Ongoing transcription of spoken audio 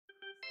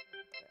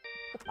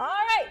All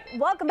right,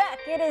 welcome back.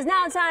 It is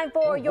now time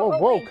for your...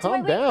 Whoa,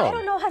 calm down. I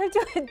don't know how to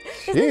do it.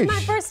 This is my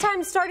first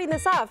time starting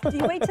this off. Do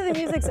you wait till the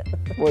music's...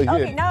 Well,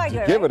 okay, now I do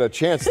it, give it a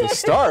chance to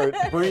start.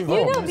 You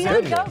know,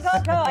 Beyond,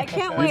 go. I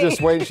can't wait. You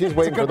just wait. She's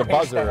waiting for the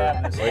buzzer.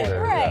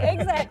 Right,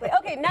 exactly.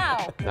 Okay,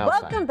 now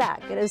welcome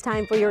back. It is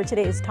time for your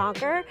Today's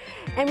Talker.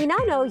 And we now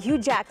know Hugh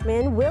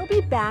Jackman will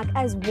be back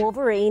as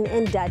Wolverine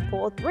in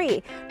Deadpool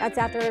 3. That's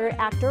after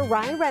actor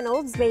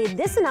Reynolds made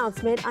this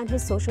announcement on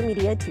his social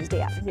media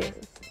Tuesday afternoon.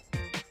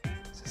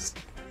 Just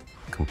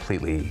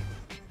completely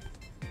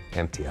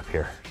empty up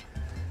here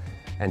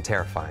and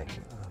terrifying.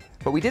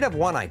 But we did have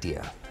one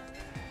idea.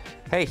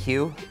 Hey,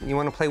 Hugh, you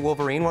want to play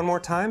Wolverine one more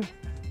time?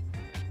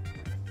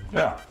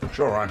 Yeah,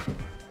 sure, Ryan.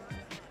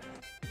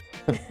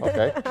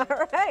 Okay.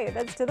 All right,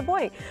 that's to the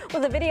point.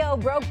 Well, the video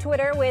broke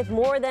Twitter with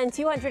more than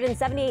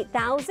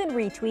 278,000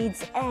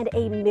 retweets and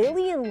 1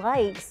 million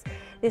likes.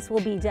 This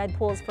will be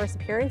Deadpool's first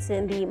appearance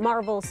in the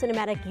Marvel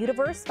Cinematic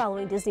Universe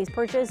following Disney's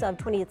purchase of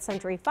 20th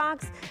Century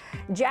Fox.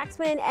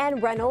 Jackman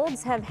and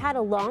Reynolds have had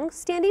a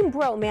long-standing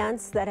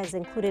bromance that has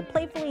included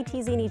playfully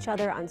teasing each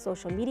other on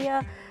social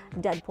media.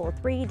 Deadpool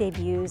 3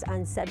 debuts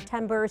on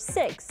September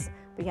 6th,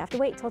 but you have to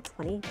wait till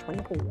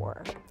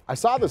 2024. I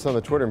saw this on the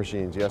Twitter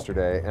machines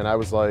yesterday, and I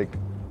was like,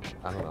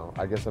 I don't know,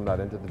 I guess I'm not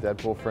into the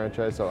Deadpool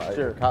franchise, so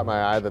it caught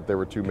my eye that there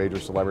were two major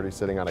celebrities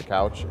sitting on a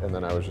couch, and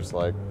then I was just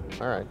like,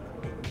 all right,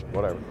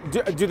 whatever.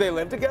 Do they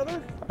live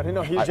together? I didn't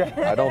know Hugh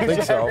Jackman. I don't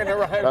think so.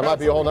 That might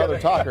be a whole nother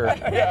talker.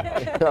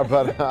 Yeah,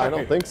 but I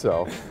don't think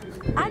so.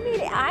 I mean,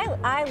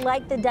 I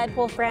like the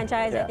Deadpool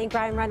franchise. I think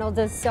Ryan Reynolds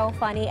is so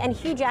funny. And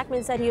Hugh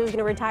Jackman said he was going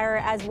to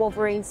retire as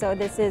Wolverine, so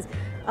this is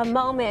a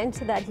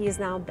moment that he is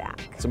now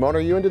back. Simone, are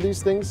you into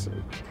these things?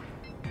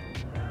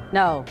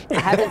 No, I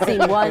haven't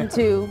seen 1,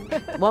 2,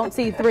 won't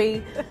see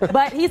 3,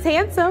 but he's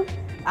handsome.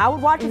 I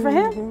would watch it for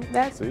him.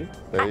 See,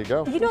 there you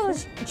go. You know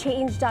those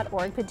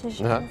change.org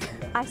petitions?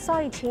 I saw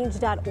a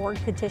change.org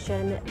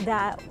petition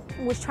that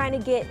was trying to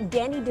get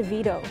Danny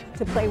DeVito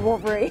to play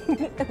Wolverine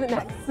in the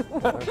next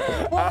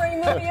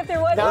Wolverine movie if there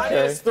was. Not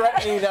as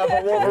threatening of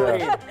a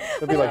Wolverine.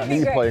 It'd be like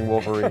me playing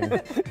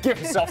Wolverine. Give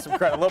yourself some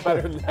credit, a little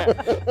better than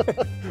that.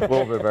 A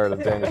little bit better than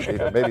Danny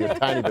DeVito, maybe a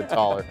tiny bit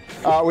taller.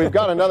 We've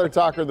got another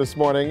talker this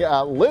morning,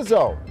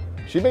 Lizzo.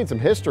 She made some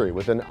history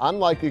with an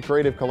unlikely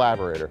creative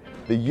collaborator.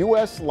 The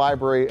U.S.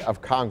 Library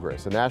of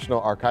Congress, a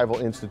national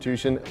archival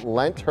institution,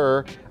 lent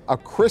her a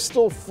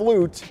crystal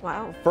flute,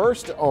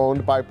 first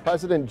owned by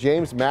President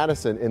James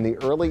Madison in the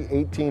early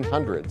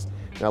 1800s.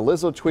 Now,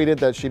 Lizzo tweeted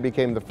that she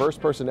became the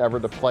first person ever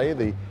to play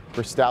the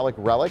crystallic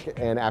relic,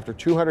 and after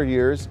 200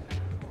 years,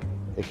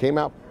 it came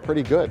out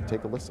pretty good.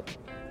 Take a listen.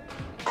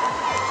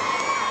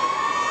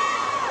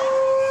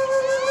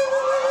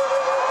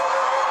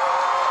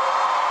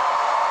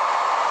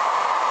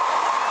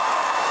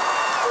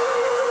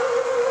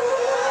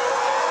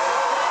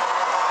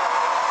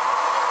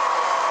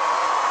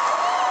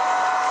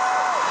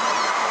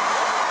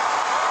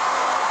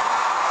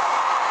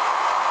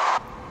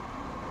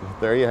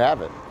 There you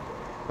have it.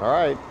 All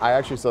right. I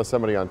actually saw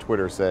somebody on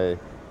Twitter say,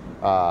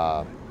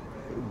 how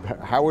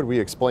would we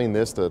explain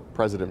this to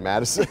President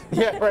Madison?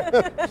 Yeah, right.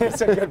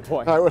 That's a good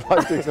point. I would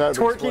like to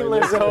Twerking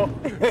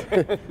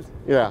Lizzo.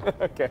 Yeah.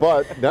 Okay.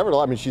 But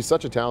nevertheless, I mean, she's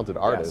such a talented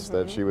artist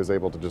that she was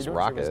able to just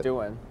rock it.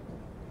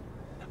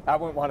 I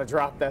wouldn't want to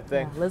drop that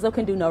thing. Yeah, Lizzo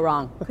can do no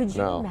wrong. Could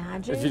you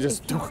imagine if you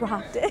just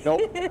dropped it?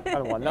 Nope. I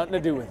don't want nothing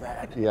to do with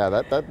that. Yeah,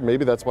 that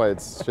maybe that's why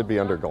it should be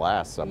under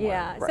glass somewhere.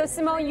 Yeah. Right. So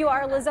Simone, you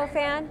are a Lizzo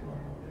fan?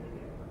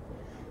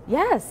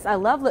 Yes, I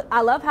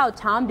love how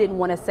Tom didn't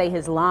want to say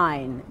his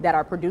line that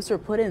our producer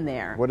put in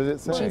there. What did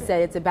it say? She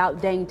said it's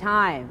about dang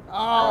time.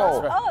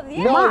 Oh,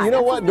 yeah. No, you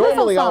know what?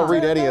 Normally I'll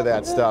read any of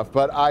that stuff,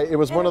 but it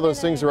was one of those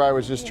things where I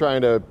was just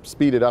trying to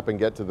speed it up and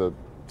get to the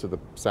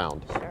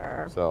sound.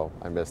 Sure. So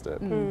I missed it.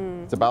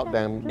 It's about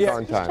damn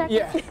darn time.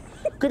 Yeah.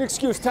 Good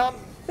excuse, Tom.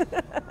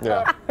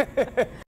 Yeah.